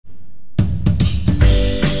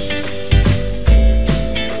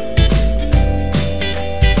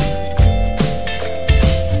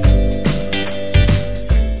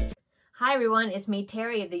everyone, it's me,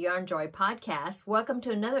 Terri of the Yarn Joy podcast. Welcome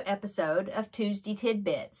to another episode of Tuesday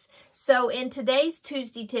Tidbits. So in today's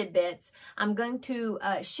Tuesday Tidbits, I'm going to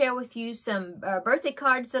share with you some birthday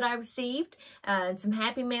cards that I received, and some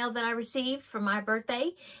happy mail that I received for my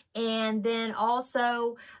birthday. And then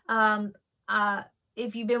also,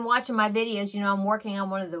 if you've been watching my videos, you know I'm working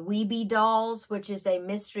on one of the Weeby dolls, which is a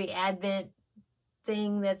mystery advent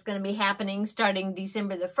thing that's going to be happening starting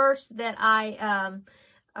December the 1st that I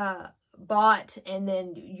bought, and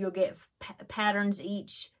then you'll get patterns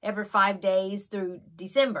every 5 days through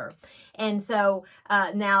December. And so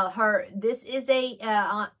now this is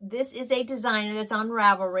a designer that's on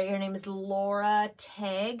Ravelry. Her name is Laura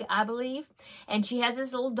Tegg, I believe, and she has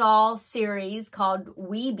this little doll series called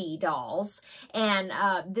Weeby Dolls, and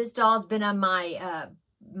this doll's been on my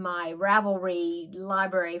my Ravelry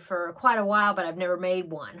library for quite a while, but I've never made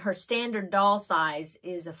one. Her standard doll size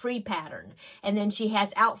is a free pattern, and then she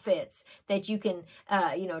has outfits that you can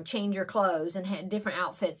you know, change your clothes and have different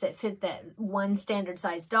outfits that fit that one standard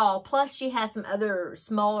size doll. Plus she has some other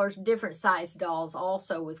smaller different size dolls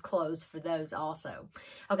also with clothes for those also.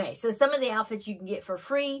 Okay, so some of the outfits you can get for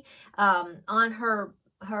free on her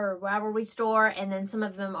Ravelry store, and then some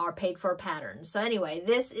of them are paid for patterns. So anyway,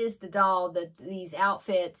 this is the doll, these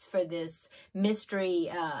outfits for this mystery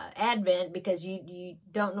advent, because you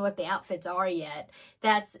don't know what the outfits are yet.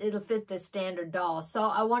 It'll fit the standard doll. So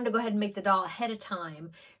I wanted to go ahead and make the doll ahead of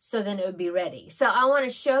time so then it would be ready. So I want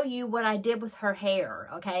to show you what I did with her hair,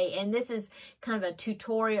 okay? And this is kind of a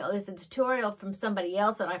tutorial. It's a tutorial from somebody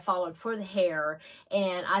else that I followed for the hair,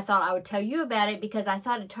 and I thought I would tell you about it because I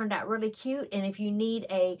thought it turned out really cute. And if you need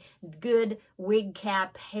a good wig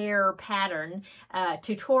cap hair pattern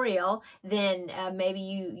tutorial, then maybe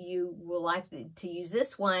you will like to use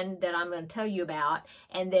this one that I'm going to tell you about,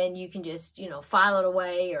 and then you can just, you know, file it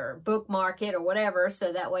away or bookmark it or whatever,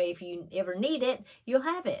 so that way if you ever need it, you'll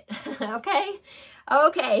have it.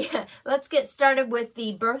 Okay, let's get started with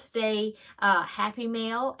the birthday happy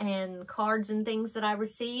mail and cards and things that I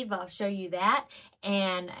received. I'll show you that,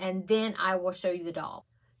 and then I will show you the doll.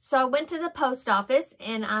 So I went to the post office,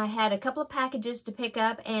 and I had a couple of packages to pick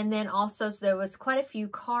up, and then also so there was quite a few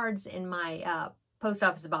cards in my post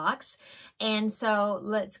office box. And so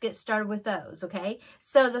let's get started with those, okay?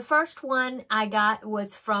 So the first one I got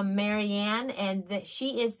was from Marianne, and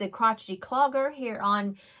she is the Crotchety Clogger here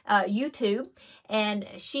on YouTube, and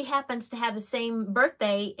she happens to have the same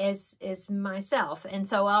birthday as myself. And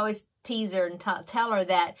so I always tease her and tell her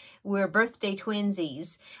that we're birthday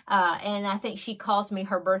twinsies, and I think she calls me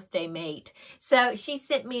her birthday mate. So she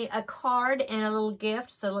sent me a card and a little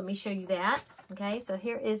gift, so let me show you that. Okay, so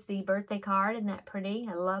here is the birthday card. Isn't that pretty?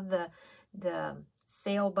 I love the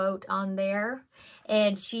sailboat on there.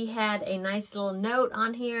 And she had a nice little note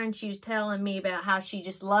on here, and she was telling me about how she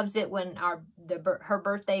just loves it when her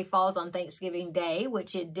birthday falls on Thanksgiving Day,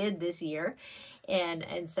 which it did this year.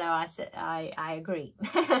 And so I said, I agree.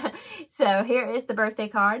 So here is the birthday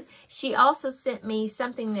card. She also sent me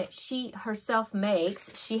something that she herself makes.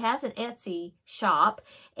 She has an Etsy shop,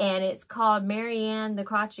 and it's called Marianne the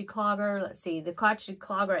Crotchety Clogger. Let's see, the Crotchety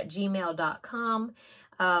Clogger at gmail.com.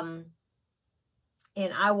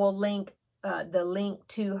 And I will link the link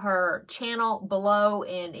to her channel below,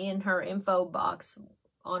 and in her info box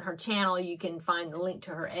on her channel you can find the link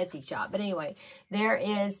to her Etsy shop. But anyway, there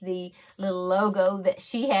is the little logo that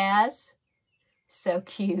she has. So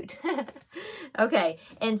cute. Okay,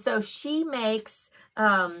 and so she makes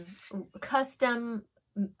custom,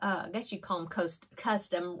 I guess you call them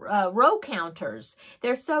custom row counters.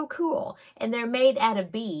 They're so cool, and they're made out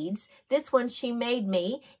of beads. This one she made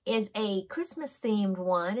me is a Christmas themed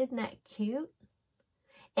one. Isn't that cute?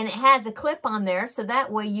 And it has a clip on there, so that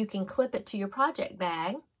way you can clip it to your project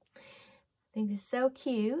bag. I think it's so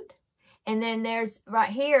cute. And then there's right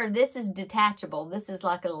here, this is detachable. This is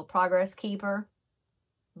like a little progress keeper.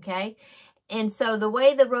 Okay. And so the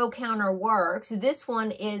way the row counter works, this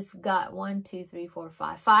one is got 1, 2, 3, 4,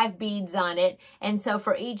 5 beads on it. And so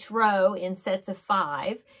for each row in sets of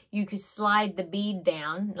 5, you could slide the bead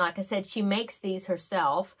down. Like I said, she makes these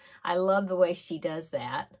herself. I love the way she does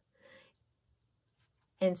that.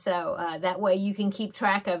 And so that way you can keep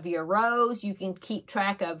track of your rows. You can keep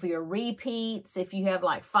track of your repeats if you have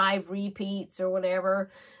like 5 repeats or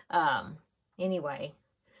whatever. Anyway,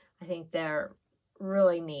 I think they're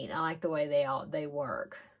really neat. I like the way they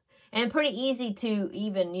work. And pretty easy to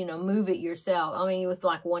even, you know, move it yourself. I mean, with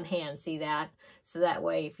like one hand, see that? So that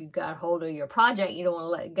way, if you've got hold of your project, you don't want to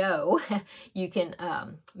let it go, you can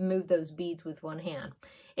move those beads with one hand.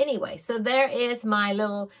 Anyway, so there is my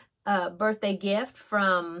little birthday gift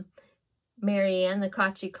from Marianne, the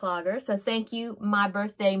Crotchy Clogger. So thank you, my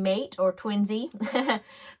birthday mate or twinsy,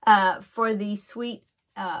 for the sweet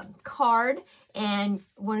card and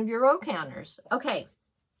one of your row counters. Okay,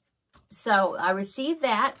 so I received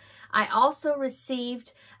that. I also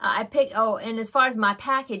received, and as far as my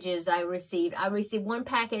packages I received one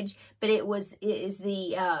package, but it is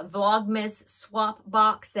the Vlogmas swap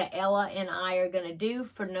box that Ella and I are going to do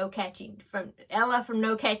for Ella from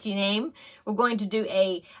No Catchy Name. We're going to do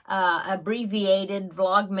a abbreviated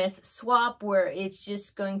Vlogmas swap where it's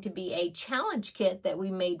just going to be a challenge kit that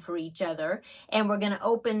we made for each other, and we're going to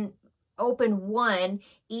open one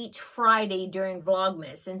each Friday during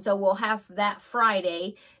Vlogmas. And so we'll have that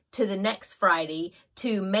Friday to the next Friday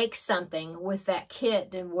to make something with that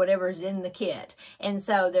kit and whatever's in the kit. And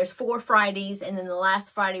so there's 4 Fridays, and then the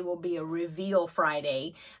last Friday will be a reveal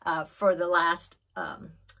Friday for the last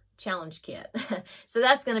challenge kit. So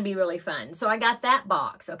that's going to be really fun. So I got that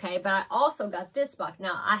box, okay? But I also got this box.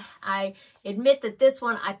 Now, I admit that this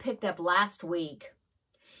one I picked up last week.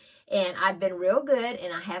 And I've been real good,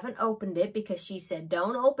 and I haven't opened it because she said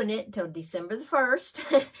don't open it until December the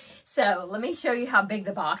 1st. So let me show you how big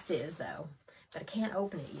the box is, though. But I can't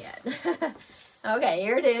open it yet. Okay,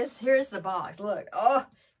 here it is. Here's the box. Look. Oh,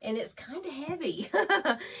 and it's kind of heavy.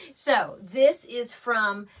 So this is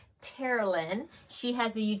from Terri. She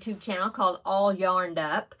has a YouTube channel called All Yarned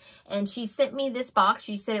Up, and she sent me this box.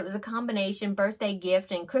 She said it was a combination birthday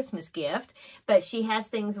gift and Christmas gift, but she has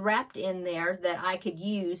things wrapped in there that I could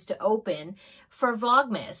use to open for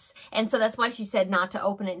Vlogmas, and so that's why she said not to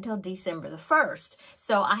open it until December the 1st.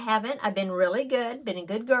 So I haven't. I've been really good, been a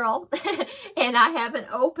good girl, and I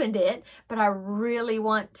haven't opened it, but I really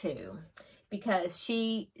want to, because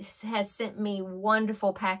she has sent me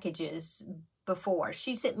wonderful packages before.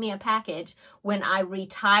 She sent me a package when I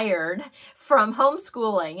retired from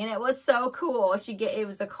homeschooling, and it was so cool. It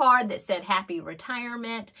was a card that said happy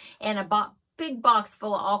retirement and a big box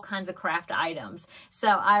full of all kinds of craft items. So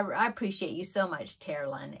I appreciate you so much,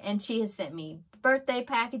 Terri. And she has sent me birthday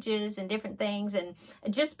packages and different things, and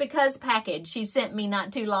Just Because package she sent me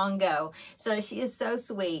not too long ago. So she is so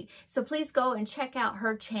sweet. So please go and check out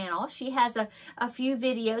her channel. She has a few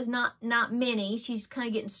videos, not many. She's kind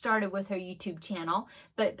of getting started with her YouTube channel,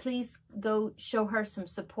 but please go show her some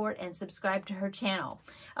support and subscribe to her channel.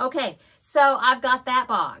 Okay, so I've got that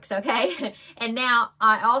box, okay? And now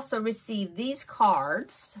I also received these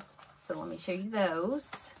cards. So let me show you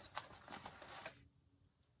those.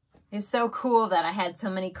 It's so cool that I had so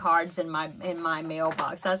many cards in my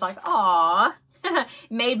mailbox. I was like, aw,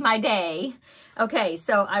 made my day. Okay,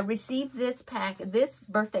 so I received this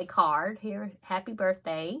birthday card here, happy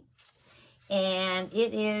birthday. And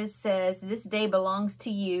it says, this day belongs to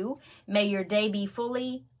you. May your day be full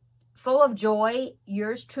of joy.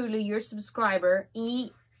 Yours truly, your subscriber,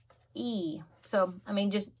 E. So, I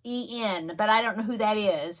mean, just E-N, but I don't know who that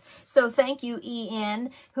is. So, thank you,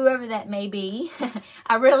 E-N, whoever that may be.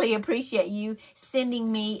 I really appreciate you sending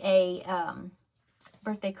me a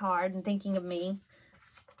birthday card and thinking of me.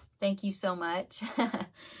 Thank you so much.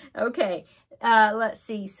 Okay, let's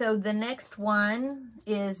see. So, the next one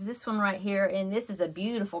is this one right here, and this is a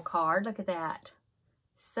beautiful card. Look at that.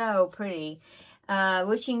 So pretty.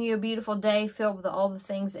 Wishing you a beautiful day filled with all the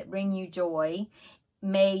things that bring you joy.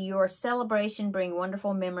 May your celebration bring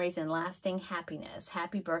wonderful memories and lasting happiness.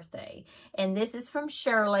 Happy birthday. And this is from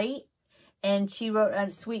Shirley. And she wrote a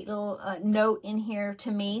sweet little note in here to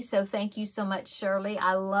me. So thank you so much, Shirley.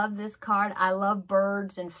 I love this card. I love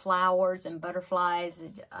birds and flowers and butterflies.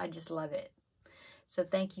 I just love it. So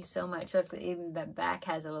thank you so much. Look, even the back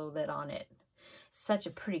has a little bit on it. Such a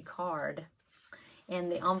pretty card.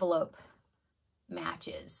 And the envelope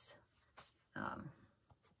matches.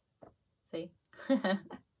 See?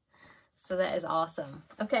 So that is awesome.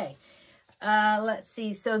 Okay, let's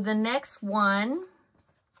see. So the next one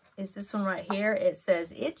is this one right here. It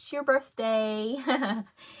says, it's your birthday.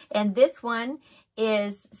 And this one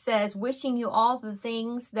says, wishing you all the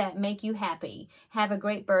things that make you happy. Have a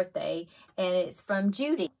great birthday. And it's from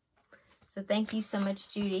Judy. So thank you so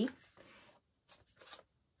much, Judy.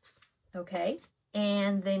 Okay.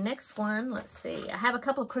 And the next one, let's see. I have a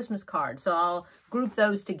couple of Christmas cards, so I'll group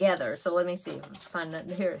those together. So let me see.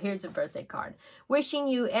 Here's a birthday card. Wishing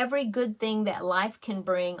you every good thing that life can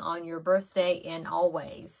bring on your birthday and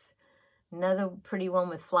always. Another pretty one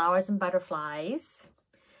with flowers and butterflies.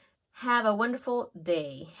 Have a wonderful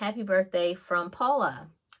day. Happy birthday from Paula.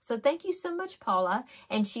 So thank you so much, Paula.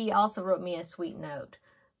 And she also wrote me a sweet note.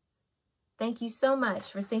 Thank you so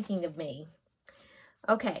much for thinking of me.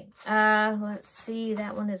 Okay, let's see.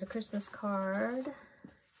 That one is a Christmas card.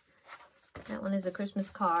 That one is a Christmas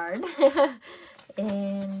card.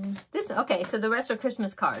 And this, okay, so the rest are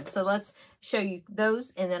Christmas cards. So let's show you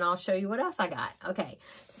those, and then I'll show you what else I got. Okay,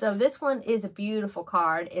 so this one is a beautiful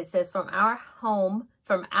card. It says, from our home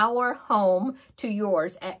to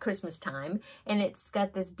yours at Christmas time. And it's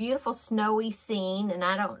got this beautiful snowy scene,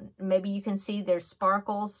 and maybe you can see there's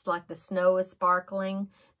sparkles, like the snow is sparkling.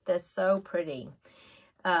 That's so pretty.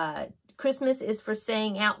 Christmas is for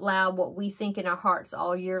saying out loud what we think in our hearts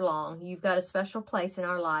all year long. You've got a special place in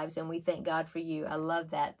our lives, and we thank God for you. I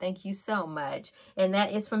love that. Thank you so much. And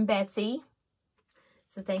that is from Betsy.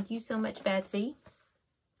 So thank you so much, Betsy.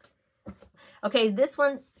 Okay, this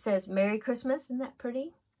one says, Merry Christmas. Isn't that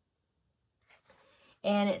pretty?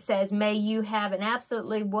 And it says, may you have an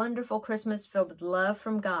absolutely wonderful Christmas filled with love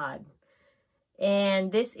from God.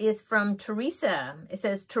 And this is from Teresa. It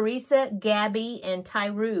says, Teresa, Gabby, and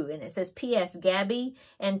Tyru. And it says, P.S. Gabby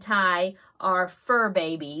and Ty are fur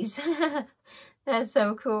babies. That's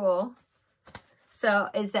so cool. So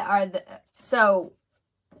so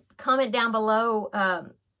comment down below,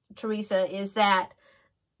 Teresa, is that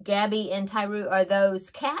Gabby and Tyru, are those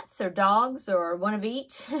cats or dogs or one of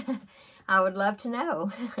each? I would love to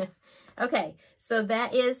know. Okay, so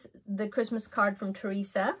that is the Christmas card from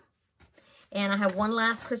Teresa. And I have one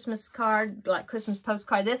last Christmas card, like Christmas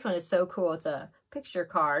postcard. This one is so cool. It's a picture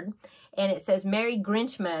card. And it says, Merry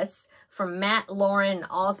Grinchmas from Matt, Lauren,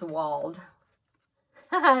 Oswald.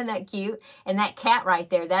 Isn't that cute? And that cat right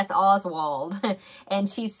there, that's Oswald. And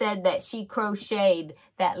she said that she crocheted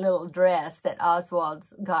that little dress that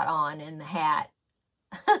Oswald's got on and the hat.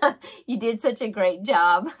 You did such a great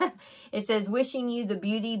job. It says, wishing you the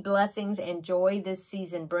beauty, blessings, and joy this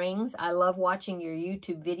season brings. I love watching your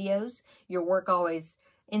YouTube videos. Your work always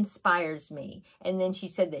inspires me. And then she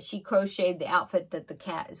said that she crocheted the outfit that the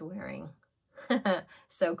cat is wearing.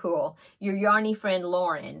 So cool. Your yarny friend,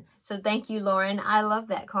 Lauren. So thank you, Lauren. I love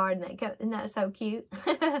that card. Isn't that so cute?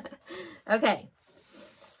 Okay.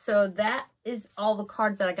 So that is all the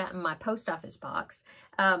cards that I got in my post office box.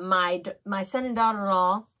 My son and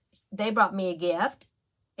daughter-in-law, they brought me a gift.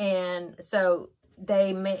 And so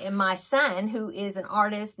my son, who is an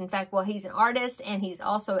artist, in fact, well, he's an artist and he's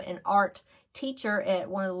also an art teacher at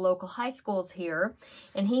one of the local high schools here.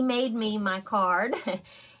 And he made me my card.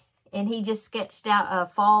 And he just sketched out a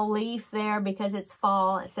fall leaf there because it's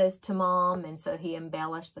fall. It says to Mom. And so he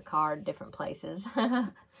embellished the card different places.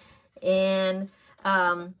 And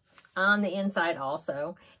on the inside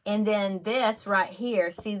also. And then this right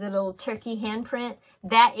here, see the little turkey handprint?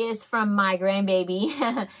 That is from my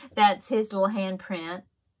grandbaby. That's his little handprint.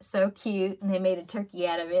 So cute. And they made a turkey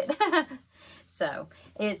out of it. So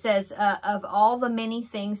it says, of all the many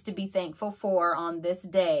things to be thankful for on this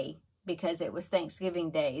day, because it was Thanksgiving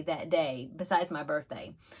Day that day, besides my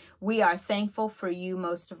birthday, we are thankful for you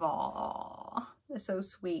most of all. Aww. That's so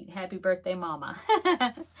sweet. Happy birthday, Mama.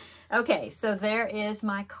 Okay, so there is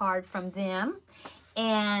my card from them.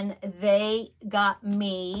 And they got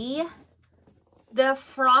me the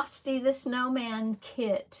Frosty the Snowman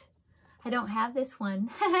kit. I don't have this one.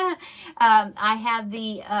 I have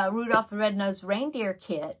the Rudolph the Red-Nosed Reindeer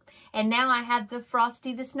kit. And now I have the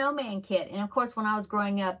Frosty the Snowman kit. And of course, when I was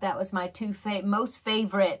growing up, that was my two most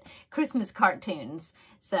favorite Christmas cartoons.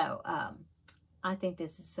 So, I think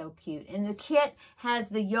this is so cute. And the kit has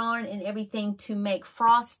the yarn and everything to make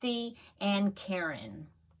Frosty and Karen.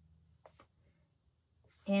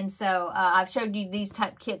 And so I've showed you these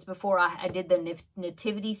type kits before. I did the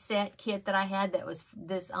nativity set kit that I had that was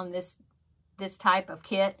this type of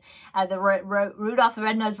kit. The Rudolph the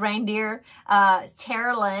Red-Nosed Reindeer.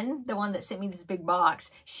 Terrilyn, the one that sent me this big box,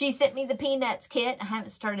 she sent me the Peanuts kit. I haven't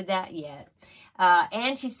started that yet.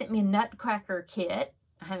 And she sent me a Nutcracker kit.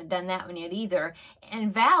 I haven't done that one yet either.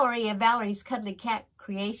 And Valerie of Valerie's Cuddly Cat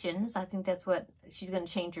Creations, I think that's what, she's going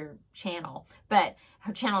to change her channel, but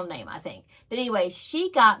her channel name, I think. But anyway,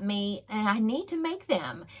 she got me, and I need to make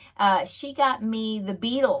them. She got me the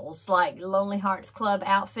Beatles, like Lonely Hearts Club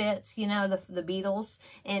outfits, you know, the Beatles,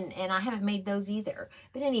 and I haven't made those either.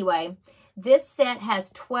 But anyway, this set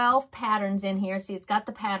has 12 patterns in here. See, it's got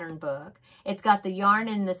the pattern book. It's got the yarn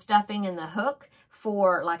and the stuffing and the hook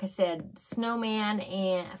for, like I said, Snowman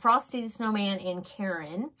and Frosty the Snowman and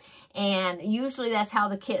Karen. And usually that's how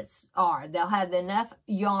the kits are. They'll have enough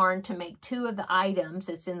yarn to make 2 of the items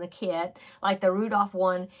that's in the kit. Like the Rudolph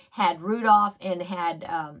one had Rudolph and had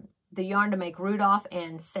the yarn to make Rudolph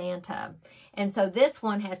and Santa. And so this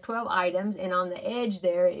one has 12 items, and on the edge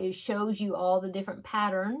there, it shows you all the different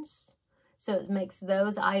patterns. So it makes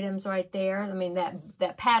those items right there. I mean,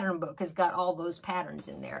 that pattern book has got all those patterns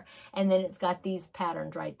in there. And then it's got these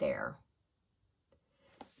patterns right there.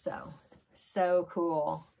 So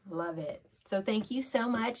cool. Love it. So thank you so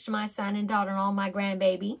much to my son and daughter-in-law, my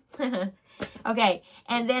grandbaby. Okay,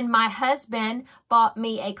 and then my husband bought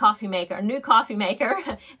me a coffee maker, a new coffee maker.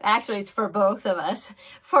 Actually, it's for both of us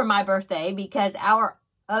for my birthday, because our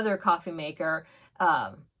other coffee maker,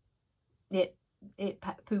 it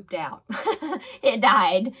pooped out. It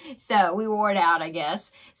died. So we wore it out, I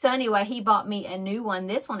guess. So anyway, he bought me a new one.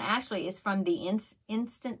 This one actually is from the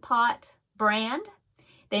Instant Pot brand.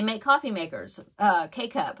 They make coffee makers,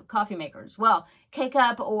 K-Cup coffee makers. Well,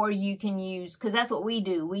 K-Cup, or you can use, because that's what we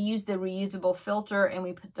do. We use the reusable filter, and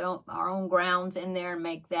we put our own grounds in there and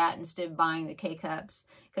make that instead of buying the K-Cups.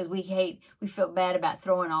 Because we feel bad about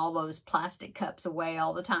throwing all those plastic cups away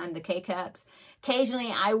all the time, the K-Cups.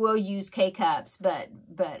 Occasionally, I will use K-Cups, but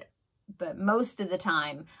most of the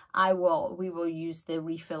time, we will use the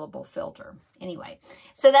refillable filter. Anyway,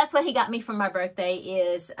 so that's what he got me for my birthday,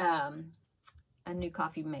 is a new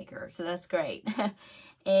coffee maker. So that's great.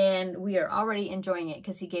 And we are already enjoying it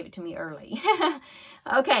because he gave it to me early.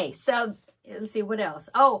 Okay, so let's see what else.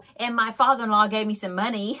 Oh, and my father-in-law gave me some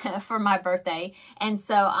money for my birthday, and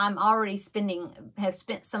so I'm already have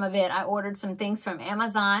spent some of it. I ordered some things from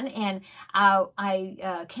Amazon, and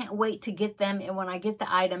I can't wait to get them. And when I get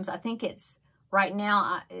the items, I think it's right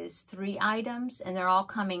now is 3 items, and they're all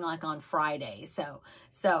coming like on Friday. So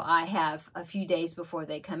I have a few days before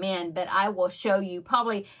they come in, but I will show you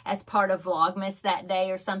probably as part of Vlogmas that day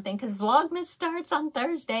or something, because Vlogmas starts on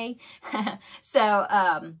Thursday.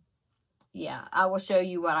 So, yeah, I will show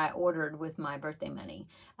you what I ordered with my birthday money.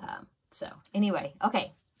 So anyway,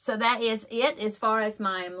 okay. So that is it as far as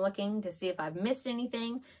I'm looking to see if I've missed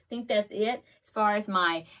anything. I think that's it as far as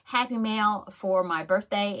my Happy Mail for my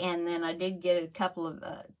birthday. And then I did get a couple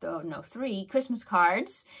of, 3 Christmas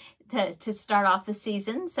cards to start off the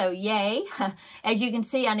season. So yay. As you can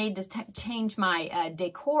see, I need to change my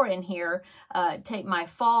decor in here, take my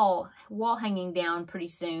fall wall hanging down pretty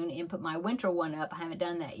soon and put my winter one up. I haven't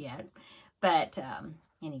done that yet. But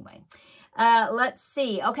anyway. Let's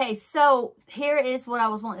see. Okay, so here is what I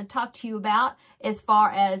was wanting to talk to you about as far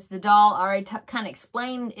as the doll. I already kind of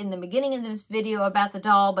explained in the beginning of this video about the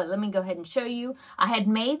doll, but let me go ahead and show you. I had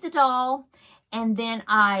made the doll, and then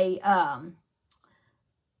I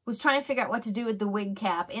was trying to figure out what to do with the wig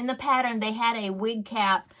cap. In the pattern, they had a wig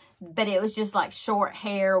cap, but it was just like short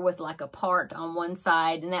hair with like a part on one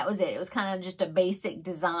side, and that was it. It was kind of just a basic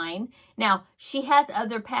design. Now, she has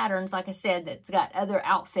other patterns, like I said, that's got other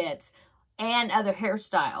outfits and other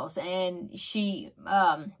hairstyles, and she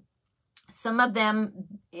some of them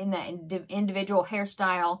in the individual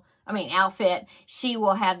outfit, she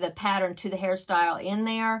will have the pattern to the hairstyle in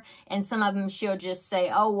there, and some of them she'll just say,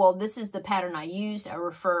 oh, well, this is the pattern I used,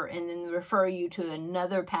 and then refer you to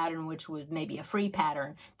another pattern, which was maybe a free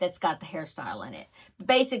pattern that's got the hairstyle in it.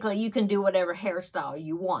 Basically, you can do whatever hairstyle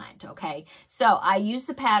you want, okay? So I used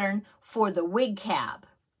the pattern for the wig cap.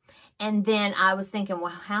 And then I was thinking, well,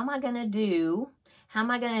 how am I going to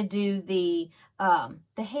do the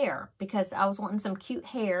hair? Because I was wanting some cute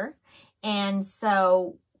hair. And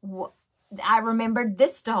so I remembered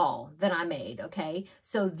this doll that I made, okay?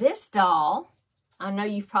 So this doll, I know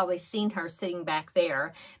you've probably seen her sitting back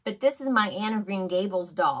there, but this is my Anne of Green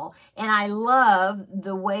Gables doll. And I love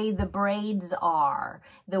the way the braids are,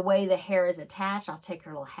 the way the hair is attached. I'll take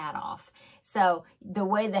her little hat off. So the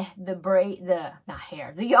way the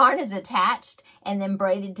yarn is attached and then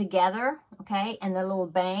braided together, okay, and the little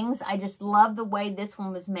bangs, I just love the way this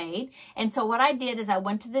one was made. And so what I did is I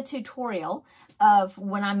went to the tutorial of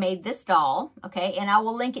when I made this doll, okay, and I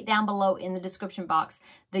will link it down below in the description box.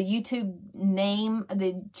 The YouTube name,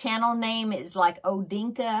 the channel name is like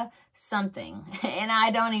Odinka something, and I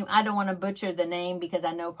don't want to butcher the name because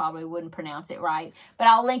I know probably wouldn't pronounce it right, but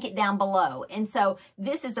I'll link it down below. And so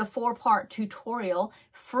this is a 4-part tutorial,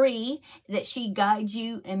 free, that she guides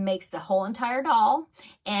you and makes the whole entire doll.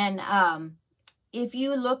 And if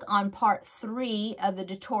you look on part 3 of the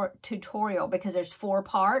tutorial, because there's 4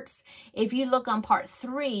 parts, if you look on part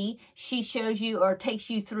 3, she shows you or takes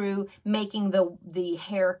you through making the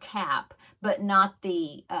hair cap, but not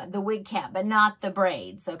the wig cap, but not the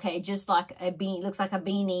braids, okay? Just like a beanie, looks like a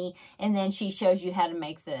beanie, and then she shows you how to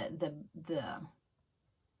make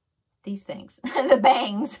these things, the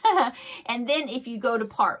bangs. And then if you go to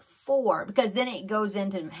part 4, because then it goes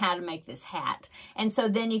into how to make this hat. And so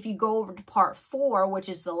then if you go over to part 4, which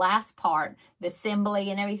is the last part, the assembly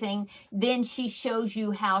and everything, then she shows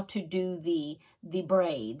you how to do the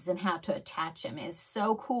braids and how to attach them. It's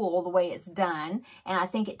so cool the way it's done. And I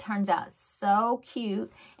think it turns out so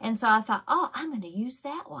cute. And so I thought, oh, I'm going to use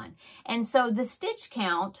that one. And so the stitch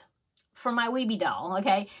count for my Weeby doll,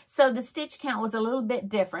 okay? So the stitch count was a little bit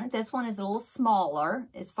different. This one is a little smaller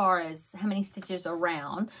as far as how many stitches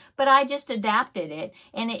around, but I just adapted it,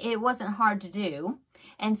 and it wasn't hard to do.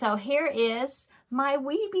 And so here is my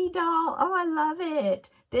Weeby doll. Oh, I love it.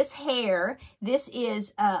 This hair, this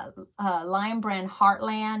is Lion Brand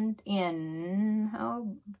Heartland in,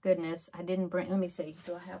 oh goodness, I didn't bring, let me see,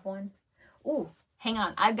 do I have one? Ooh, hang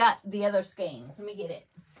on, I've got the other skein. Let me get it.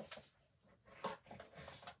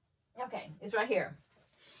 Okay, it's right here.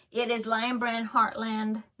 It is Lion Brand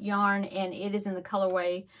Heartland yarn, and it is in the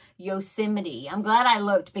colorway Yosemite. I'm glad I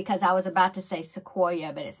looked because I was about to say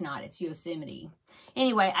Sequoia, but it's not. It's Yosemite.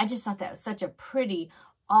 Anyway, I just thought that was such a pretty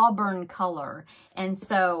auburn color, and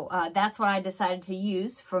so that's what I decided to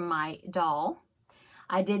use for my doll.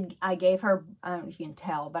 I gave her, I don't know if you can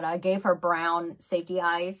tell, but I gave her brown safety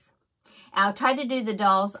eyes. I'll try to do the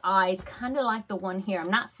doll's eyes kind of like the one here.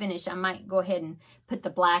 I'm not finished. I might go ahead and put the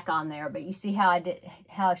black on there, but you see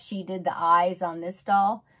how she did the eyes on this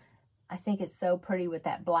doll? I think it's so pretty with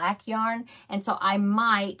that black yarn, and so I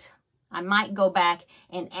might go back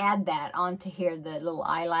and add that onto here, the little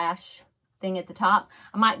eyelash thing at the top.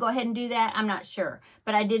 I might go ahead and do that. I'm not sure,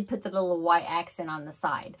 but I did put the little white accent on the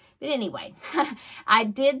side. But anyway, I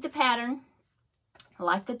did the pattern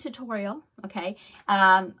like the tutorial, okay?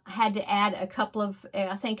 I had to add a couple of,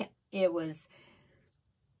 I think it was,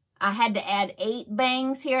 I had to add 8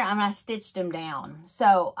 bangs here, and I stitched them down.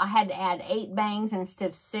 So I had to add 8 bangs instead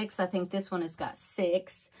of 6. I think this one has got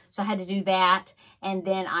 6. So I had to do that, and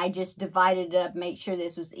then I just divided it up, made sure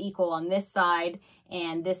this was equal on this side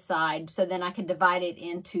and this side. So then I could divide it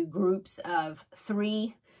into groups of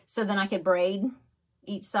 3, so then I could braid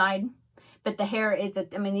each side. But the hair is,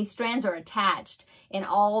 I mean, these strands are attached in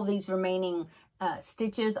all these remaining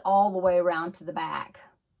stitches all the way around to the back.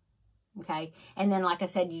 Okay, and then like I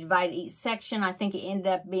said, you divide each section. I think it ended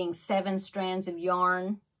up being 7 strands of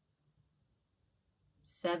yarn.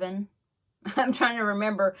 7. I'm trying to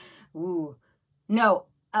remember. Ooh, no,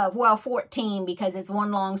 well, 14, because it's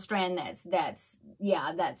one long strand that's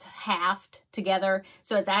halved together.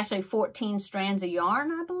 So it's actually 14 strands of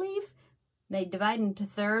yarn, I believe. They divide into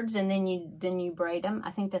thirds, and then you braid them.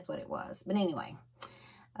 I think that's what it was. But anyway,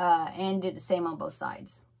 and did the same on both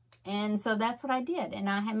sides. And so that's what I did. And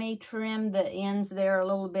I may trim the ends there a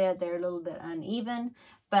little bit. They're a little bit uneven,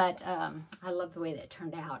 but I love the way that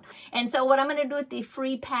turned out. And so what I'm going to do with the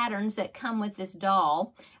free patterns that come with this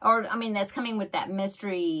doll, or I mean that's coming with that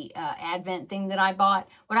mystery advent thing that I bought,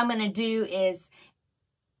 what I'm going to do is,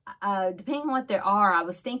 depending on what there are, I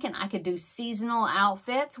was thinking I could do seasonal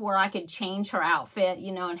outfits where I could change her outfit,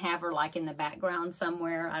 you know, and have her like in the background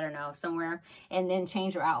somewhere, I don't know, somewhere, and then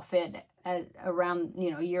change her outfit around,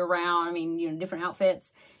 you know, year round. I mean, you know, different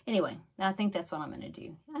outfits. Anyway, I think that's what I'm going to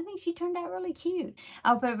do. I think she turned out really cute. I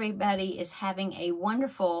hope everybody is having a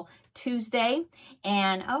wonderful Tuesday.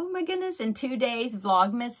 And oh my goodness, in 2 days,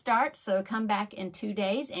 Vlogmas starts. So come back in 2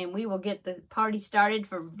 days and we will get the party started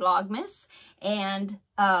for Vlogmas. And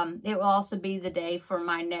it will also be the day for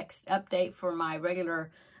my next update for my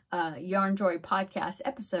regular Yarn Joy podcast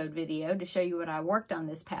episode video to show you what I worked on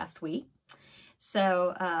this past week.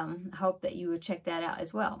 So I hope that you would check that out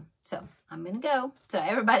as well. So I'm going to go. So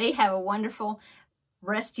everybody have a wonderful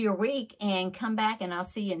rest of your week and come back, and I'll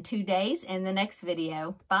see you in 2 days in the next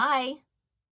video. Bye.